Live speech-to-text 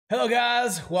Hello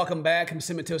guys, welcome back. I'm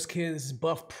CinnamonToastKen. This is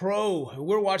Buff Pro.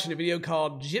 We're watching a video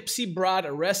called Gypsy Bride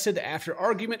Arrested After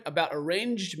Argument About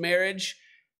Arranged Marriage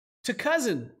to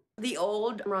Cousin. The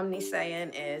old Romney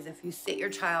saying is if you sit your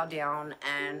child down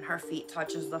and her feet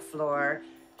touches the floor,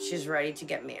 she's ready to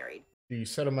get married. Do you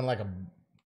set them in like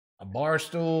a bar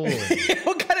stool?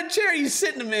 What kind of chair are you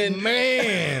sitting them in?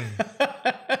 Man.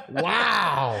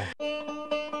 Wow.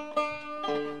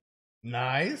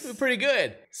 Nice. Pretty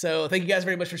good. So thank you guys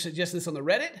very much for suggesting this on the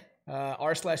Reddit.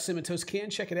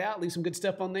 r/CinnamonToastKen. Check it out. Leave some good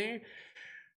stuff on there.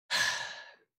 I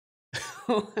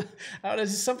don't know,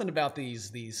 there's just something about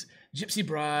these Gypsy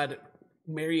Bride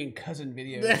marrying cousin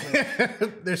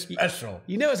videos. They're special.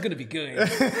 You know it's going to be good.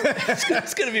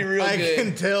 It's going to be real good. I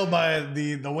can tell by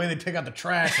the way they take out the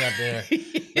trash out there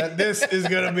that this is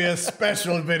going to be a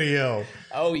special video.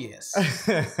 Oh, yes.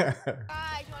 Guys, you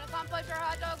want to come put your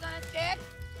hot dogs on a stick?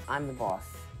 I'm the boss.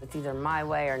 It's either my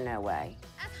way or no way.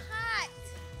 That's hot.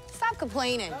 Stop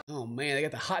complaining. Oh, man, they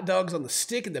got the hot dogs on the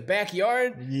stick in the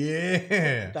backyard.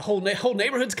 Yeah. The whole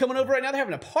neighborhood's coming over right now. They're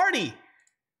having a party.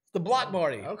 The block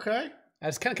party. Okay. I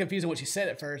was kind of confused on what she said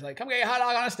at first. Like, come get your hot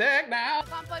dog on a stick now.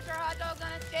 Come put your hot dogs on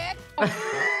a stick.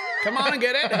 Come on and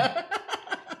get it.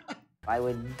 I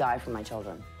would die for my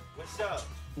children. What's up?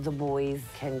 The boys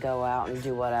can go out and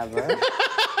do whatever.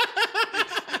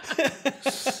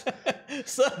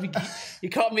 So you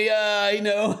caught me,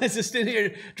 just in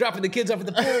here dropping the kids off at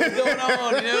the pool. What's going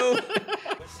on, you know?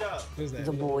 What's up? Who's that?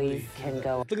 The boys can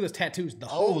go. Look at those tattoos. The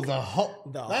Oh, Hulk. the Hulk.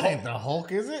 The That Hulk. ain't the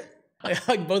Hulk, is it?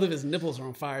 Like both of his nipples are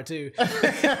on fire too. Yeah,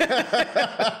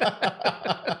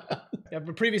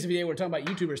 for previous video, we were talking about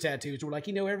YouTubers' tattoos. We're like,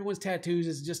 everyone's tattoos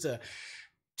is just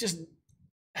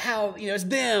how, it's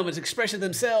them, it's expression of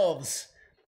themselves.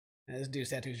 And this dude's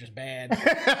tattoo is just bad.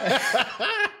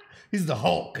 He's the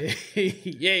Hulk. Yeah,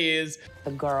 he is.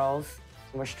 The girls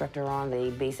were stricter on. They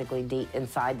basically date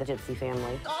inside the Gypsy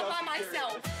family. All by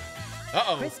myself.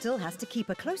 Uh-oh. Crystal has to keep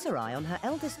a closer eye on her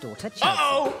eldest daughter, Chelsey.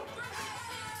 Uh-oh!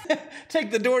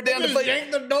 Take the door down to Just play.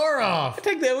 yank the door off.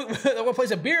 Take one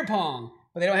place of beer pong,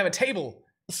 but they don't have a table.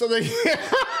 So they Just take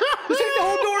the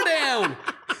whole door down.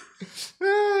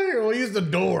 We'll use the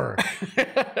door.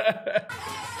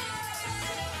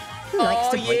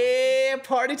 Oh yeah,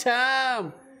 party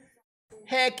time.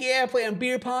 Heck yeah, playing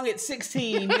beer pong at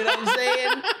 16, you know what I'm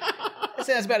saying? That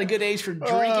sounds about a good age for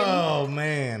drinking. Oh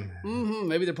man.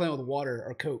 Maybe they're playing with water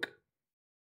or Coke.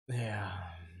 Yeah.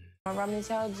 I'm a Romney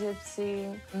child,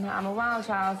 Gypsy. I'm a wild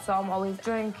child, so I'm always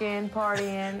drinking,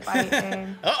 partying,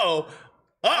 fighting. Uh-oh.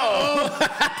 Uh-oh.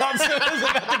 I thought someone was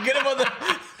about to get him on the...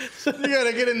 You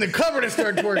gotta get in the cupboard and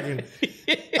start twerking.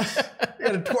 You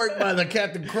gotta twerk by the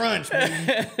Captain Crunch,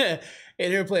 man.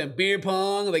 And they're playing beer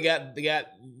pong. They got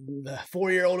the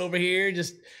 4-year-old over here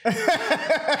just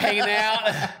hanging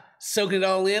out, soaking it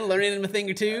all in, learning him a thing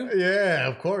or two. Yeah,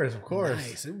 of course.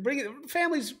 Nice. Bring it.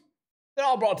 Families, they're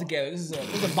all brought together. This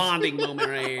is a bonding moment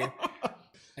right here.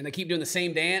 And they keep doing the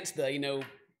same dance.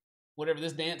 Whatever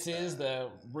this dance is, the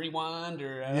rewind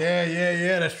or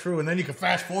Yeah, that's true. And then you can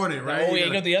fast forward it, right? Oh yeah,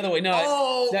 you go the other way.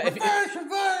 No,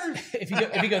 reverse. if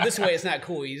you go this way, it's not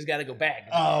cool. You just got to go back.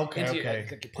 Oh, okay.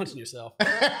 Like you're punching yourself.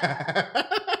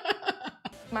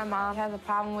 My mom has a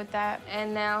problem with that,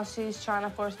 and now she's trying to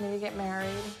force me to get married.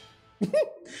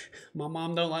 My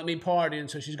mom don't like me partying,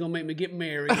 so she's gonna make me get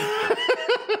married.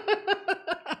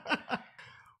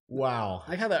 Wow.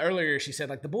 Like how earlier she said,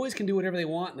 like the boys can do whatever they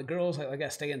want, and the girls like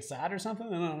gotta stay inside or something.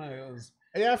 I don't know. It was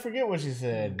Yeah, I forget what she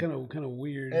said. kind of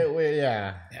weird.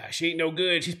 Yeah. Yeah, she ain't no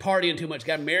good. She's partying too much.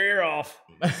 Got to marry her off.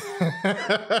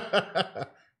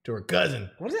 To her cousin.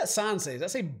 What does that sign say? Does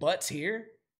that say butts here?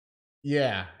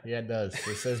 Yeah, it does.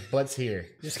 It says butts here.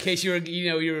 Just in case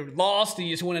you're lost and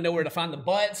you just want to know where to find the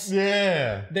butts.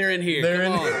 Yeah. They're in here. They're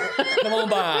Come in on. here. Come on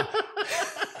by.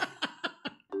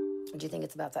 Do you think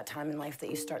it's about that time in life that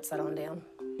you start settling down?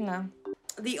 No.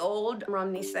 The old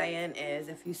Romney saying is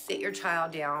if you sit your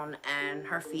child down and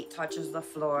her feet touches the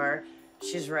floor,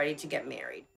 she's ready to get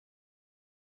married.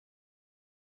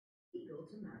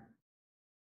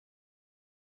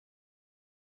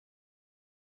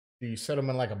 Do you set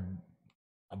them in like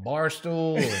a bar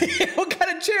stool? What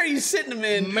kind of chair are you sitting them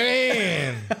in?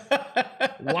 Man.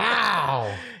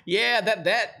 Wow. Yeah, that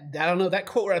I don't know, that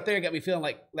quote right there got me feeling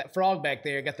like that frog back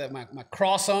there got my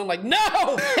cross on, like, no!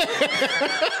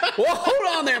 Well,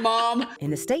 hold on there, Mom.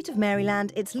 In the state of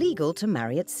Maryland, it's legal to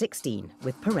marry at 16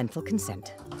 with parental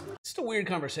consent. It's just a weird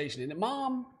conversation, isn't it?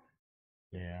 Mom,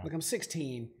 Yeah. look, I'm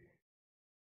 16.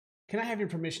 Can I have your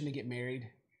permission to get married?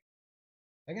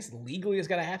 I guess legally it's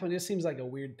got to happen. It just seems like a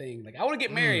weird thing. Like, I want to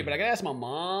get married, but I got to ask my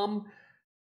mom.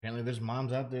 Apparently, there's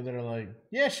moms out there that are like,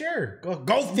 yeah, sure, go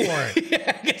for it.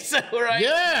 Yeah, I guess so, right?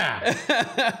 Yeah.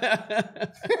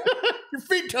 Your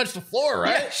feet touch the floor,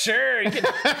 right? Yeah, sure. You can...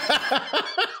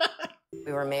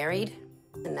 We were married.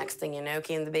 The next thing you know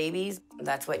came the babies.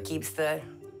 That's what keeps the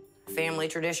family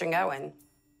tradition going.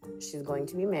 She's going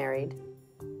to be married,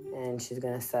 and she's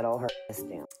going to settle her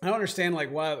down. I don't understand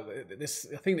like why this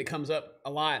thing that comes up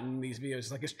a lot in these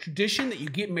videos. Like it's tradition that you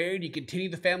get married, you continue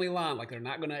the family line. Like they're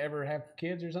not going to ever have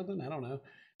kids or something. I don't know.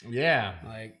 Yeah.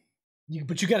 Like,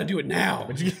 but you got to do it now.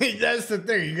 But that's the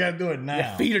thing. You got to do it now.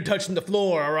 Your feet are touching the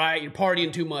floor. All right, you're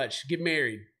partying too much. Get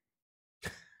married.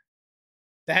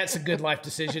 That's a good life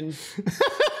decision.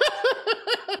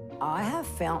 I have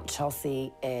found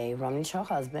Chelsey a Romney Shaw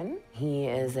husband. He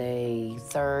is a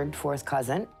third, fourth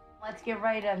cousin. Let's get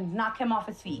ready to knock him off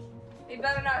his feet. He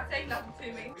better not say nothing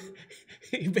to me.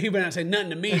 He better not say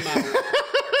nothing to me,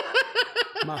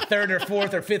 my third or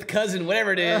fourth or fifth cousin,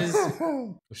 whatever it is.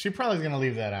 She probably is going to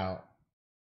leave that out.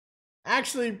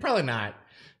 Actually, probably not.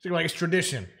 She's like, it's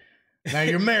tradition. Now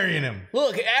you're marrying him.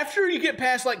 Look, after you get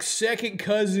past like second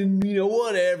cousin, you know,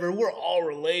 whatever, we're all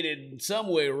related in some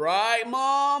way, right,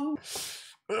 Mom?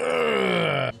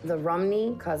 The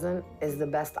Romney cousin is the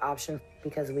best option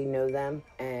because we know them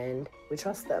and we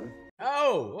trust them.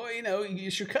 Oh, well, you know,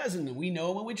 it's your cousin. We know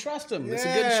him and we trust him. It's a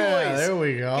Yeah, good choice. there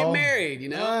we go. Get married, you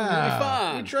know? It'll be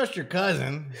fun. You trust your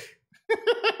cousin.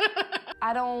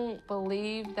 I don't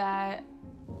believe that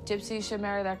gypsies should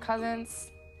marry their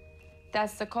cousins.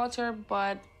 That's the culture,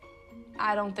 but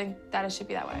I don't think that it should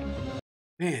be that way.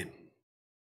 Man,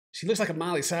 she looks like a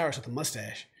Miley Cyrus with a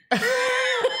mustache. I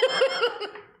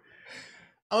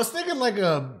was thinking like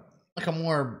a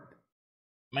more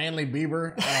manly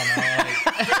Bieber. I don't know.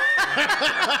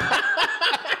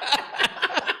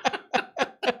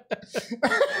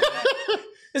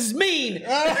 This is mean.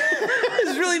 This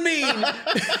is really mean.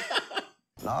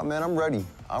 Nah, man, I'm ready.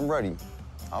 I'm ready.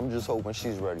 I'm just hoping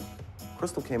she's ready.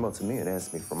 Crystal came up to me and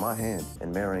asked me for my hand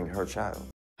in marrying her child.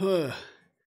 Well,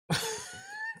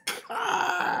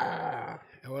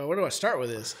 where do I start with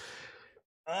this?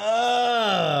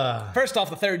 First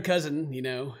off, the third cousin, you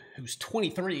know, who's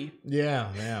 23.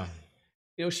 Yeah.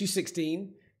 You know, she's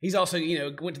 16. He's also, you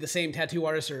know, went to the same tattoo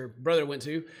artist her brother went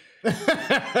to. It's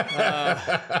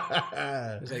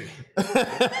like,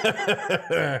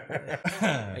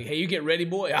 hey, you get ready,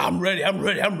 boy? I'm ready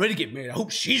to get married. I hope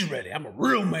she's ready. I'm a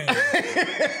real man.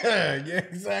 Yeah,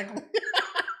 exactly.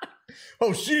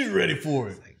 Oh, she's ready for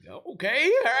it. Like,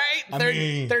 okay, all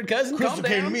right. Third cousin, Crystal calm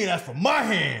down. came to me and asked for my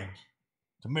hand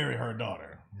to marry her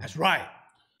daughter. That's right.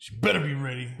 She better be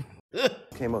ready.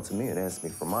 Came up to me and asked me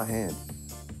for my hand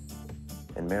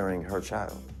in marrying her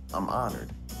child. I'm honored.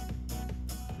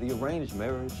 The arranged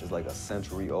marriage is like a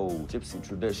century-old gypsy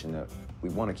tradition that we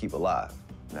want to keep alive.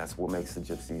 And that's what makes the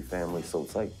gypsy family so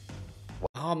tight.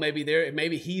 Oh, maybe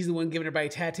he's the one giving everybody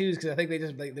tattoos because I think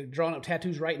they're drawing up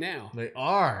tattoos right now. They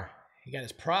are. He got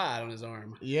his pride on his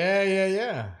arm.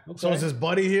 Yeah. Okay. So is his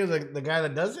buddy here the guy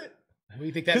that does it? Who do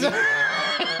you think that is?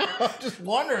 I'm just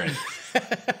wondering.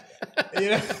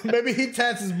 You know, maybe he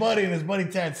tats his buddy and his buddy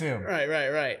tats him. Right.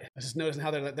 I was just noticing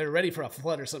how they're ready for a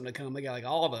flood or something to come. They got like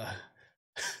all the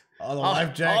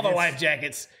life jackets. All the life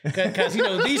jackets. Because, you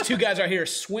know, these two guys right here are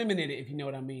swimming in it, if you know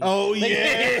what I mean. Oh,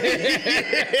 yeah.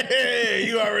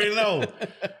 You already know.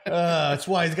 That's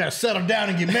why he's got to settle down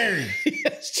and get married.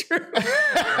 That's true.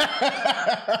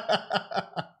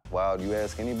 Wow, you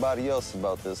ask anybody else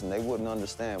about this and they wouldn't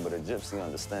understand, but a gypsy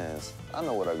understands. I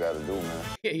know what I got to do, man.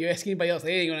 Yeah, you ask anybody else,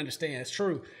 they ain't going to understand. It's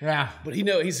true. Yeah. But he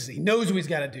knows what he's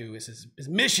got to do. It's his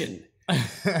mission.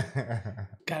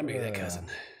 Gotta marry that cousin.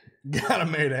 Gotta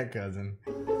marry that cousin.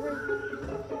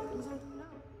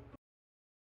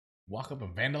 Walk up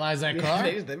and vandalize that car?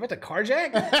 They about to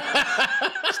carjack?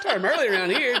 Start him early around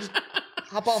here. Just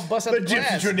hop off, bust out the gypsy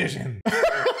glass. Tradition.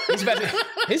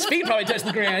 His feet probably touch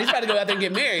the ground. He's about to go out there and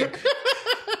get married.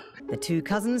 The two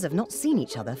cousins have not seen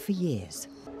each other for years.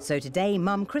 So today,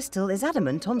 Mum Crystal is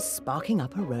adamant on sparking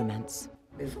up a romance.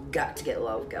 We've got to get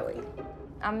love going.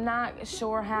 I'm not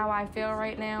sure how I feel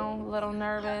right now. A little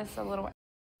nervous, a little...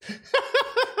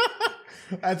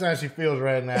 That's how she feels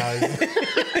right now.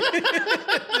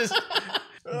 Just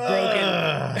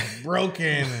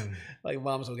broken. Like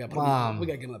Mom said, we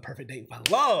gotta give him a perfect date and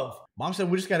find love. Mom said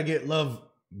we just gotta get love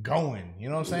going. You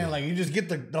know what I'm saying? Like you just get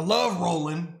the love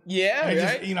rolling. Yeah, and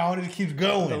right. Just, you know, it just keeps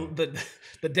going.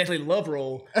 The deadly love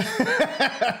roll.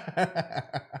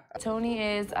 Tony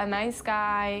is a nice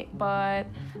guy, but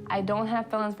I don't have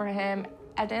feelings for him.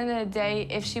 At the end of the day,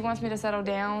 if she wants me to settle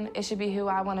down, it should be who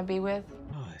I want to be with.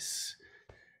 Oh, it's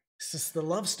just the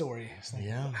love story. It's like,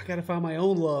 yeah. I gotta find my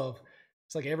own love.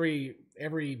 It's like every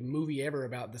every movie ever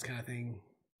about this kind of thing.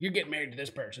 You're getting married to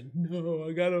this person. No,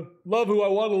 I gotta love who I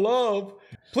want to love.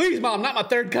 Please, Mom, not my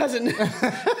third cousin.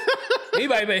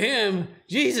 Anybody but him.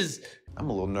 Jesus. I'm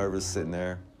a little nervous sitting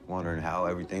there, wondering how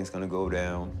everything's gonna go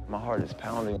down. My heart is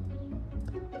pounding.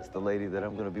 It's the lady that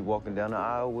I'm gonna be walking down the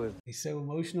aisle with. He's so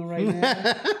emotional right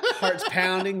now. Heart's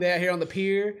pounding. They're out here on the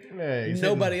pier. Yeah,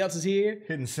 nobody else is here.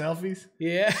 Hitting selfies.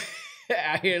 Yeah.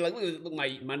 Out here, like, look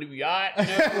my new yacht. You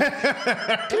know?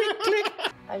 Click, click.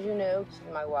 As you know,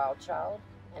 she's my wild child,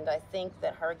 and I think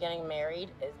that her getting married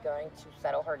is going to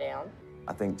settle her down.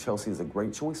 I think Chelsey is a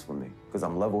great choice for me because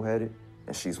I'm level-headed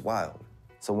and she's wild.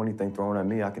 So anything thrown at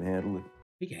me, I can handle it.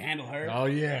 He can handle her. Oh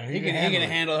yeah, he can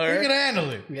handle her. He can handle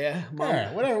it. Yeah, Mom.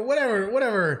 Yeah,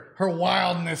 whatever her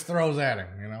wildness throws at him,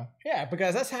 you know. Yeah,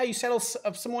 because that's how you settle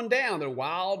someone down. They're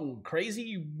wild and crazy.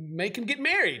 You make them get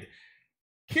married.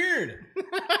 Cured.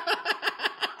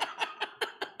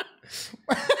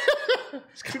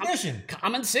 It's tradition.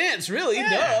 Common sense, really.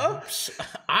 Yeah. Duh.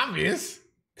 Obvious.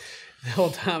 The whole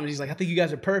time, he's like, I think you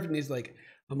guys are perfect. And he's like,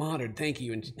 I'm honored. Thank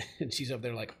you. And she's up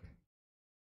there like,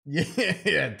 yeah,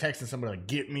 texting somebody like,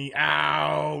 get me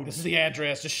out. this is the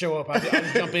address. Just show up. I'll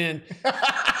just jump in.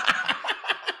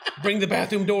 Bring the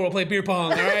bathroom door. We'll play beer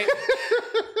pong, all right?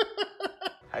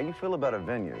 How you feel about a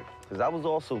vineyard? Because I was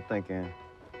also thinking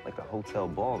like a hotel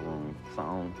ballroom,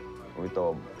 something where we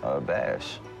throw a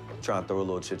bash. Trying to throw a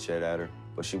little chit-chat at her,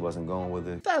 but she wasn't going with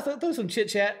it. Throw some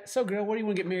chit-chat. So, girl, where do you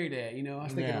want to get married at? You know, I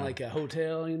was thinking like a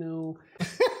hotel, you know.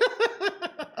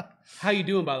 How you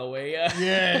doing, by the way?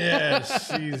 Yeah.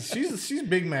 She's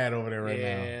big mad over there right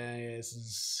now. Yeah.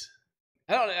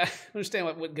 I don't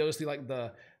understand what goes through like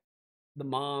the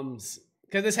moms,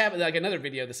 because this happened like another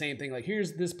video, the same thing. Like,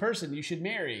 here's this person you should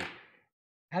marry.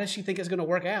 How does she think it's gonna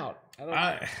work out? I don't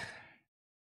know.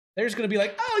 They're just gonna be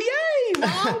like, oh yay,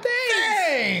 Mom,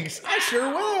 thanks. I sure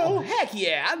will. Oh, heck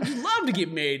yeah, I'd love to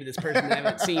get married to this person I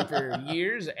haven't seen for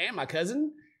years, and my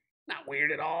cousin. Not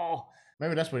weird at all.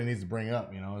 Maybe that's what he needs to bring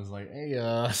up, you know. It's like,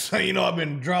 hey, so you know, I've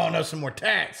been drawing up some more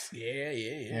tax. Yeah.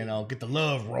 You know, get the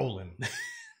love rolling.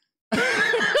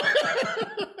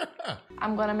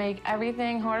 I'm gonna make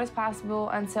everything hard as possible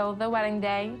until the wedding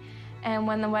day. And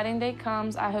when the wedding day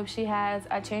comes, I hope she has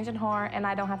a change in heart and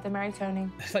I don't have to marry Tony.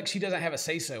 It's like she doesn't have a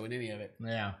say-so in any of it.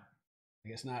 Yeah. I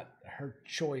guess not her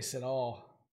choice at all.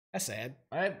 That's sad.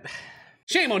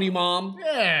 Shame on you, Mom.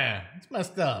 Yeah, it's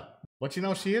messed up. But you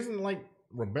know, she isn't like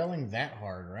rebelling that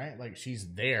hard, right? Like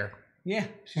she's there. Yeah,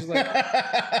 she's like,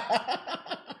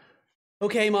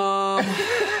 okay, Mom.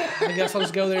 I guess I'll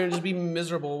just go there and just be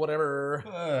miserable,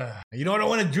 whatever. You know, I don't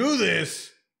want to do this,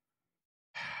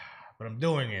 but I'm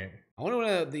doing it. I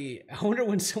wonder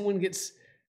when someone gets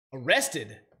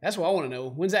arrested. That's what I want to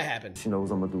know. When's that happen? She knows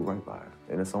I'm gonna do right by her,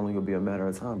 and it's only gonna be a matter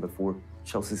of time before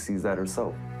Chelsey sees that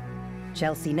herself.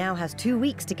 Chelsey now has 2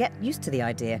 weeks to get used to the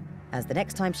idea, as the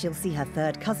next time she'll see her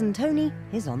third cousin Tony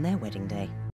is on their wedding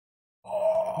day.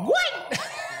 What?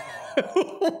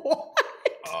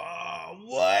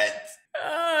 What?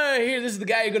 Here, this is the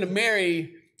guy you're gonna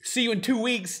marry. See you in 2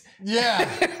 weeks. Yeah.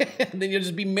 And then you'll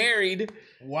just be married.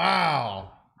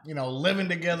 Wow. You know, living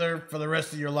together for the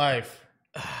rest of your life.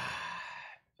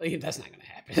 That's not gonna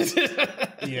happen.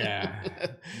 Yeah.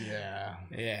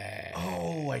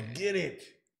 Oh, I get it.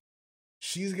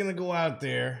 She's gonna go out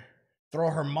there,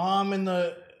 throw her mom in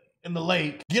the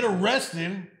lake, get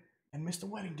arrested, and miss the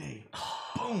wedding day.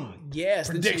 Boom.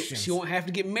 Yes. Predictions. She won't have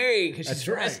to get married because she's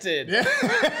arrested. Yeah.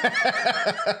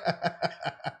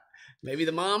 Maybe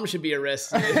the mom should be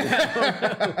arrested.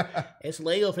 It's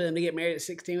legal for them to get married at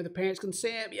 16 with the parents'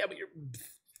 consent. Yeah, but you're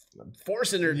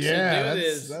forcing her to do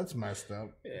this. That's messed up.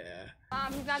 Yeah.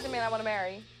 He's not the man I want to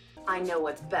marry. I know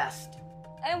what's best.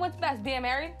 And what's best, being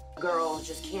married? Girls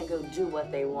just can't go do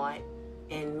what they want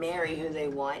and marry who they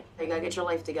want. You gotta get your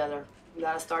life together. You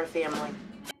gotta start a family.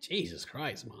 Jesus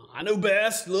Christ, Mom. I know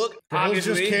best. Look, Girls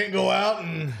obviously. just can't go out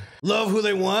and love who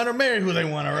they want or marry who they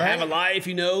want, all right? Have a life,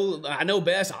 you know. I know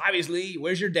best, obviously.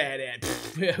 Where's your dad at?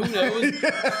 Who knows?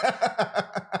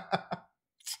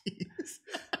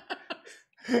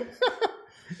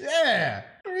 Yeah.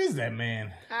 Where is that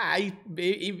man?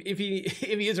 If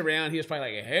he is around, he was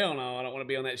probably like, hell no, I don't want to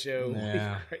be on that show.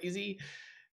 Yeah. Crazy.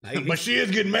 But she is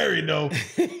getting married, though.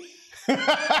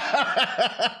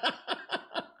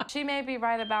 She may be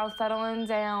right about settling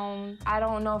down. I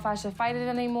don't know if I should fight it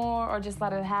anymore or just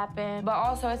let it happen. But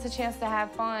also, it's a chance to have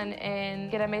fun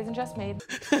and get an amazing dress made.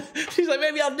 She's like,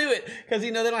 maybe I'll do it. Because,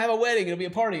 you know, they don't have a wedding. It'll be a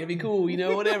party. It'll be cool, you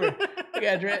know, whatever. I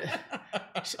got dress.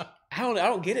 I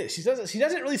don't get it. She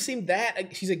doesn't really seem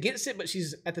that. She's against it, but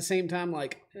she's at the same time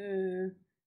like,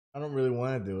 I don't really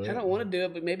want to do it. I don't want to do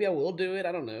it, but maybe I will do it.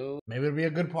 I don't know. Maybe it'll be a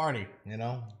good party, you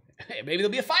know? Hey, maybe there'll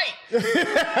be a fight.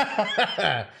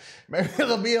 Maybe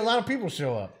there'll be a lot of people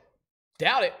show up.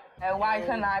 Doubt it. And why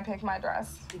couldn't I pick my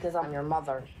dress? Because I'm your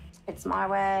mother. It's my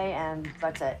way, and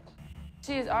that's it.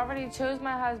 She's already chose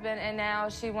my husband, and now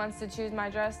she wants to choose my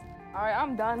dress. All right,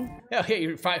 I'm done.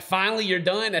 Okay, finally you're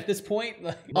done at this point.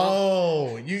 Like,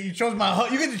 oh, you chose my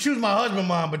you get to choose my husband,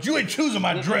 Mom, but you ain't choosing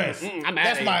my dress.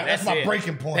 That's my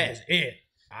breaking point. That's it.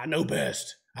 I know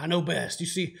best. I know best. You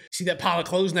see that pile of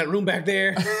clothes in that room back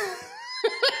there?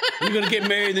 You're gonna get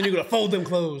married, then you're gonna fold them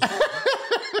clothes.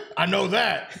 I know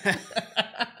that.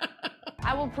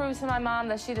 I will prove to my mom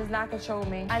that she does not control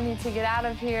me. I need to get out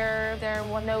of here. There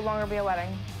will no longer be a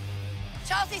wedding.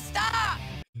 Chelsey, stop!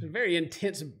 Very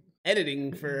intense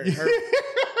editing for her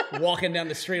walking down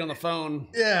the street on the phone.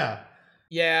 Yeah.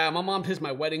 Yeah, my mom pissed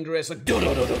my wedding dress like,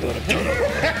 Chelsey,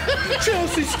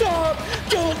 stop!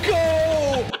 Don't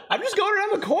go! I'm just going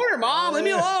around the corner, Mom. Leave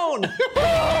me alone.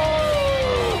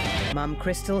 Mum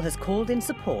Crystal has called in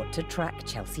support to track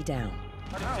Chelsey down.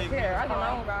 I don't care. I get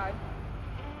my own ride.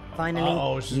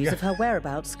 Finally, news of her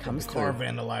whereabouts comes through. Car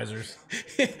vandalizers.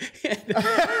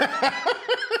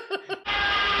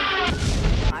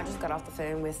 I just got off the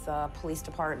phone with the police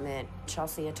department.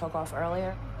 Chelsey had took off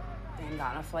earlier and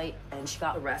got in a fight, and she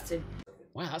got arrested.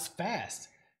 Wow, that's fast.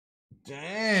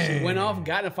 Dang. She went off,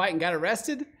 got in a fight, and got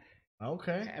arrested?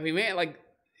 Okay. I mean, man, like,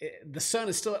 the son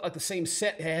is still at like the same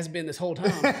set it has been this whole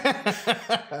time.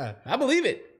 I believe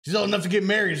it. She's old enough to get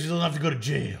married. She's old enough to go to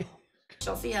jail.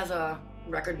 Chelsey has a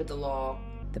record with the law.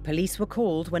 The police were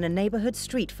called when a neighborhood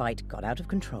street fight got out of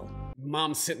control.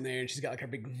 Mom's sitting there and she's got like her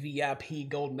big VIP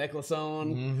gold necklace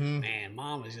on. Mm-hmm. Man,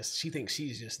 Mom is just, she thinks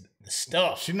she's just the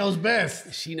stuff. She knows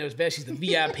best. She knows best. She's the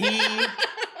VIP.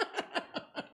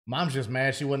 Mom's just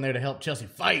mad she wasn't there to help Chelsey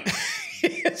fight.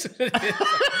 That's what it is.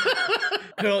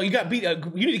 Girl, you got beat.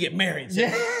 You need to get married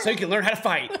so you can learn how to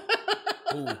fight.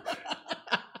 Ooh.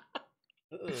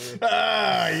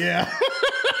 Yeah.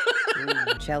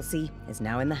 Chelsey is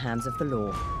now in the hands of the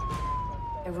law.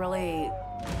 It really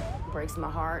breaks my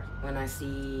heart when I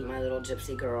see my little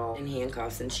gypsy girl in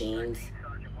handcuffs and chains.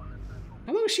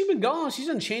 How long has she been gone? She's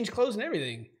done changed clothes and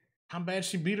everything. How bad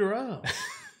she beat her up?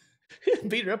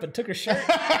 Beat her up and took her shirt.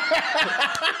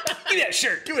 Give me that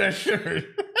shirt. Give me that shirt.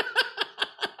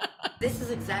 This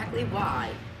is exactly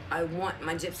why I want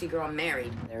my gypsy girl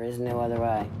married. There is no other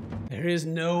way. There is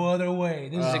no other way.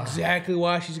 This is exactly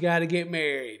why she's got to get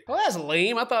married. Well, that's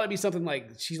lame. I thought it'd be something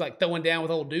like she's like throwing down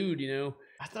with old dude, you know?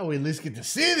 I thought we'd at least get to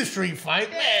see the street fight.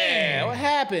 Yeah, what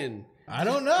happened? I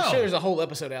don't know. I'm sure there's a whole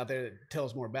episode out there that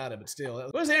tells more about it, but still.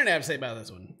 What does the internet have to say about this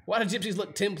one? Why do gypsies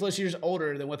look 10 plus years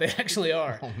older than what they actually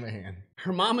are? Oh, man.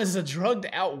 Her mom is a drugged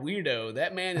out weirdo.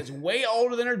 That man is way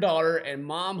older than her daughter, and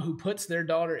mom who puts their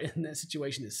daughter in that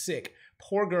situation is sick.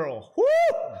 Poor girl. Woo!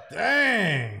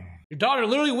 Dang. Your daughter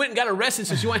literally went and got arrested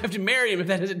so she won't have to marry him. If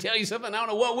that doesn't tell you something, I don't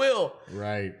know what will.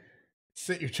 Right.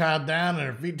 Sit your child down and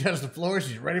her feet touch the floor.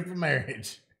 She's ready for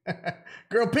marriage.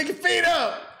 Girl, pick your feet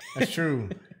up. That's true.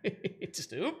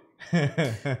 Just oop.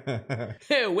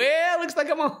 Well, looks like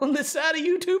I'm on this side of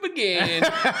YouTube again.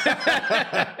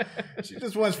 She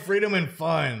just wants freedom and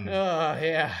fun. Oh,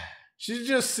 yeah. She's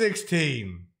just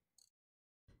 16.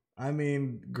 I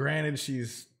mean, granted,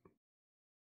 she's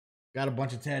got a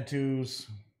bunch of tattoos,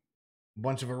 a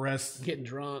bunch of arrests. Getting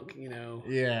drunk, you know.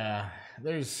 Yeah,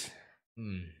 there's...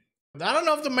 I don't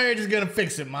know if the marriage is going to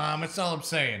fix it, Mom. That's all I'm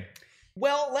saying.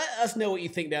 Well, let us know what you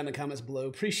think down in the comments below.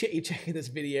 Appreciate you checking this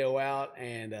video out,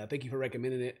 and thank you for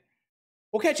recommending it.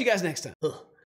 We'll catch you guys next time. Ugh.